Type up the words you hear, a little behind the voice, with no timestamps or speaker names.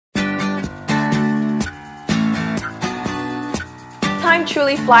time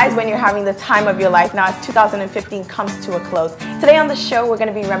truly flies when you're having the time of your life now as 2015 comes to a close. Today on the show, we're going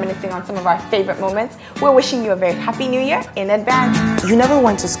to be reminiscing on some of our favorite moments. We're wishing you a very happy new year in advance. You never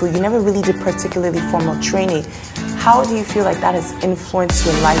went to school, you never really did particularly formal training. How do you feel like that has influenced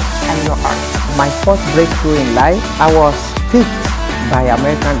your life and your art? My first breakthrough in life, I was picked by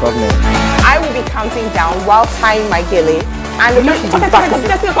American government. I will be counting down while tying my gele. And the record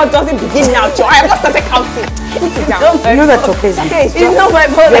doesn't begin now, Joe. I have not started counting. Put it down. You know that okay, it's not my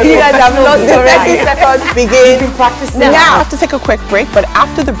fault that you guys have lost the 30 seconds begin. Now, I have to take a quick break, but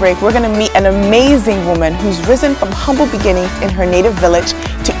after the break, we're going to meet an amazing woman who's risen from humble beginnings in her native village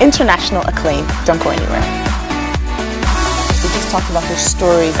to international acclaim. Don't go anywhere. We just talked about their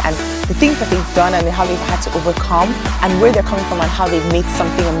stories and the things that they've done and how they've had to overcome and where they're coming from and how they've made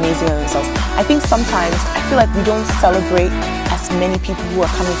something amazing of themselves. I think sometimes I feel like we don't celebrate as many people who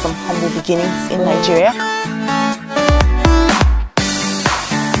are coming from humble beginnings in Nigeria.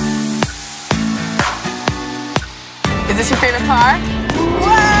 Is this your favorite car?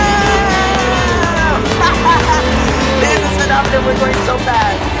 Wow! This is phenomenal. We're going so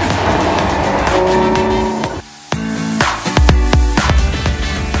fast.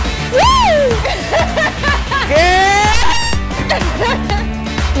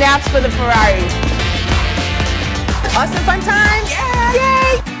 Snaps for the Ferrari. Awesome fun times.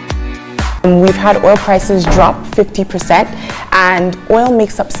 Yay! We've had oil prices drop 50% and oil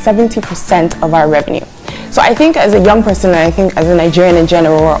makes up 70% of our revenue. So I think as a young person and I think as a Nigerian in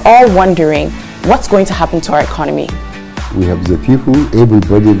general, we're all wondering what's going to happen to our economy. We have the people,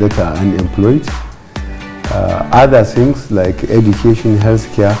 everybody that are unemployed. Other things like education,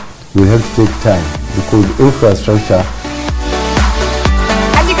 healthcare will have to take time because infrastructure.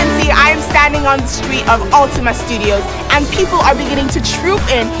 As you can see, I am standing on the street of Ultima Studios and people are beginning to troop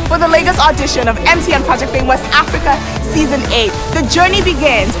in for the Lagos audition of MTN Project Fame West Africa Season 8. The journey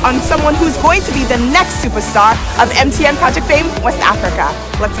begins on someone who's going to be the next superstar of MTN Project Fame West Africa.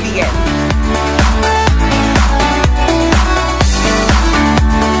 Let's begin.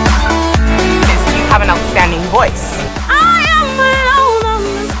 You have an outstanding voice. I am alone on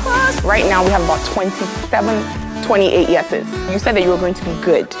this bus. Right now we have about 28 yeses. You said that you were going to be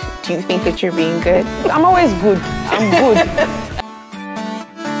good. Do you think that you're being good? I'm always good. I'm good.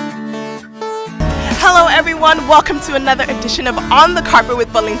 Hello everyone, welcome to another edition of On the Carpet with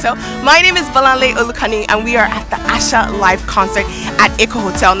Bolanle. My name is Bolanle Olukanni and we are at the Asha live concert at Eko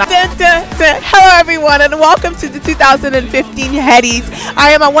Hotel. Now, hello everyone and welcome to the 2015 Headies.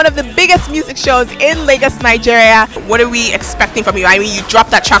 I am at one of the biggest music shows in Lagos, Nigeria. What are we expecting from you? I mean, you dropped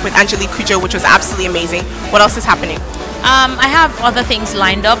that track with Angelique Kidjo, which was absolutely amazing. What else is happening? I have other things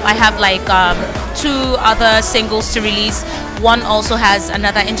lined up. I have like 2 other singles to release. One also has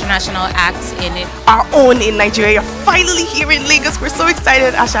another international act in it. Our own in Nigeria, finally here in Lagos. We're so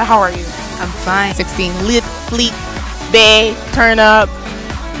excited. Asha, how are you? I'm fine. 16, lit, fleet, bay, turn up,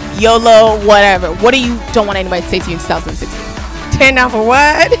 YOLO, whatever. What do you don't want anybody to say to you in 2016? Turn down for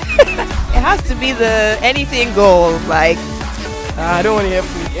what? It has to be the anything goes. Like, I don't want to hear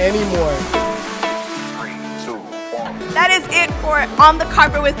fleet anymore. That is it for On the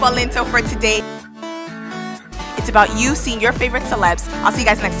Carpet with Bolanle for today. It's about you seeing your favorite celebs. I'll see you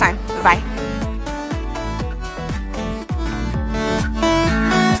guys next time. Bye-bye.